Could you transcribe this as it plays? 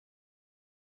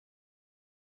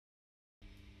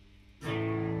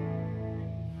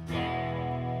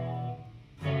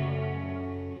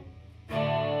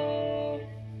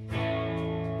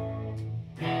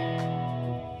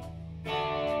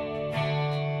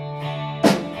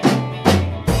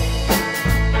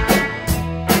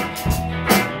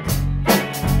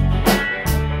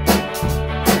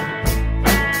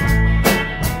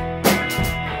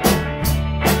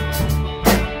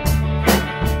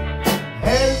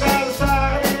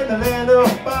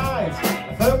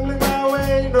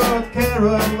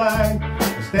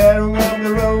staring up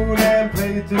the road and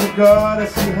pray to God I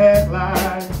see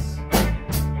headlines.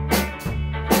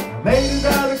 I made it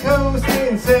down the coast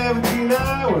in 17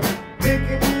 hours,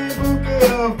 picking me a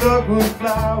bouquet of dogwood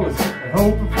flowers, and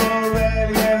hoping for a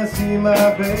rally and I see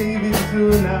my baby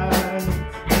tonight.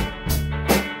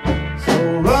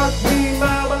 So rock me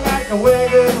mama like a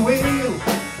wagon wheel,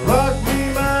 rock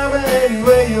me mama any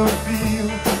way you feel.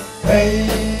 Hey,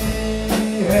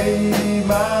 hey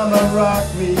mama,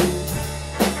 rock me.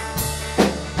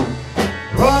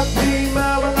 Rock me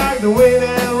mama like the wind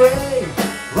and rain,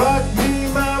 rock me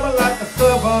mama like a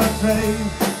subway train.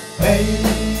 Hey,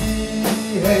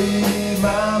 hey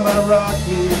mama, rock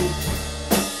me.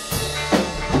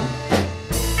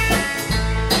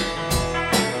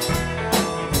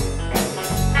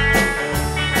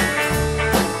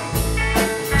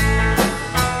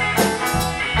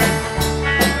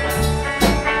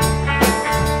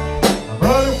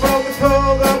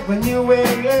 New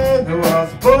England, who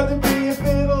was born to be a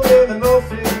fiddle in an old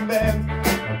string band.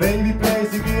 My baby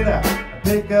plays the guitar, I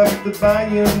pick up the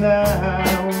banjo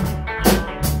now.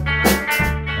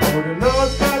 Oh, the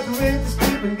North got the wind to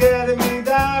sleep and getting me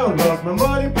down. Lost my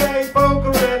money playing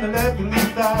poker and I left to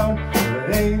leave town.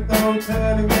 There ain't no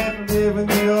turning back to living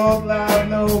the old life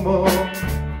no more.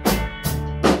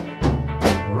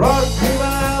 Rock me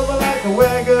mama like a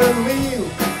wagon wheel,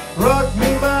 rock me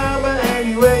mama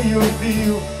any way you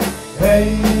feel.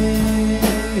 Hey,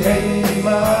 hey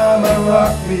mama,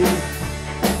 rock me.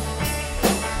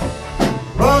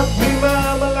 Rock me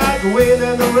mama like the wind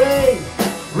and the rain,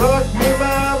 rock me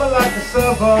mama like a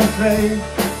subway train.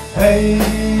 Hey,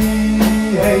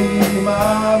 hey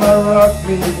mama, rock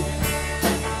me.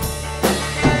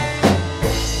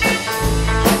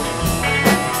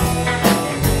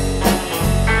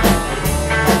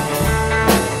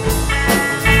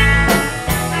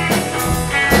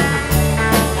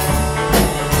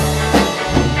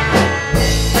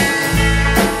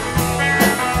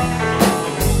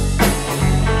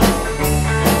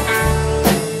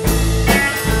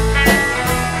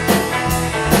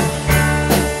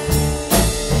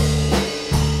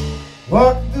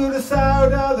 Walking to the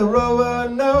south of the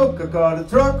Roanoke, I got a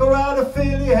truck around the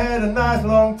Philly, had a nice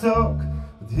long talk.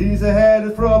 But he's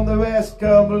headed from the West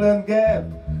Cumberland Gap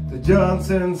to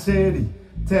Johnson City,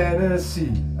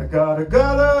 Tennessee. I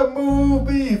gotta move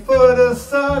before the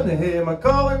sun. Hear my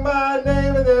calling my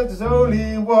name and there's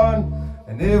only one.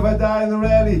 And if I die in the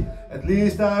rally, at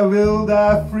least I will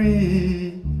die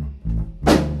free.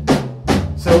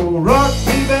 So rock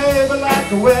me baby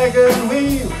like a wagon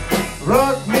wheel,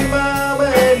 rock me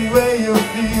mama any way you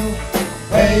feel.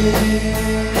 Hey,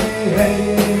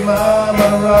 hey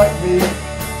mama, rock me.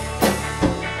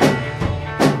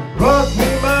 Rock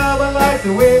me mama like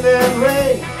the wind and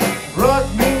rain, rock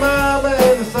me mama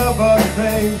in the subway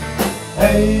train.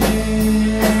 Hey,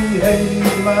 hey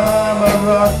mama,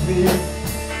 rock me.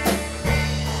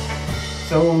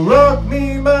 So rock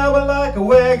me mama like a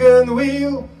wagon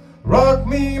wheel, rock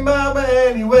me mama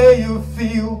any way you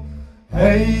feel.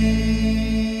 Hey,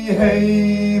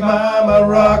 hey mama,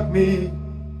 rock me.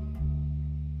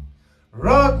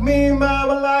 Rock me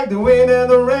mama like the wind and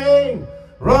the rain,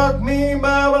 rock me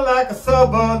mama like a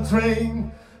subway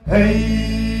train.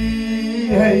 Hey,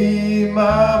 hey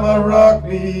mama, rock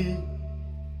me.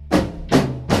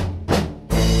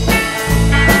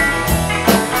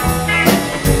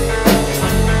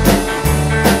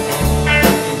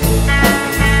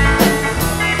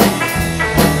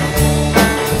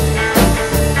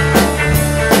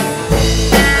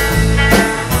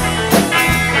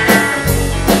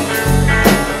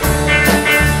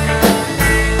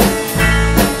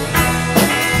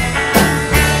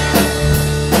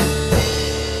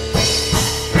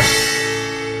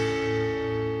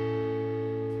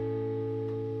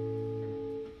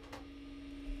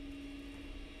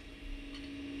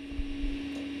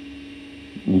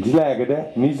 Niet lekker, hè?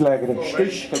 Niet lekker.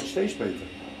 Steeds beter.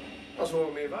 Als we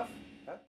meer af.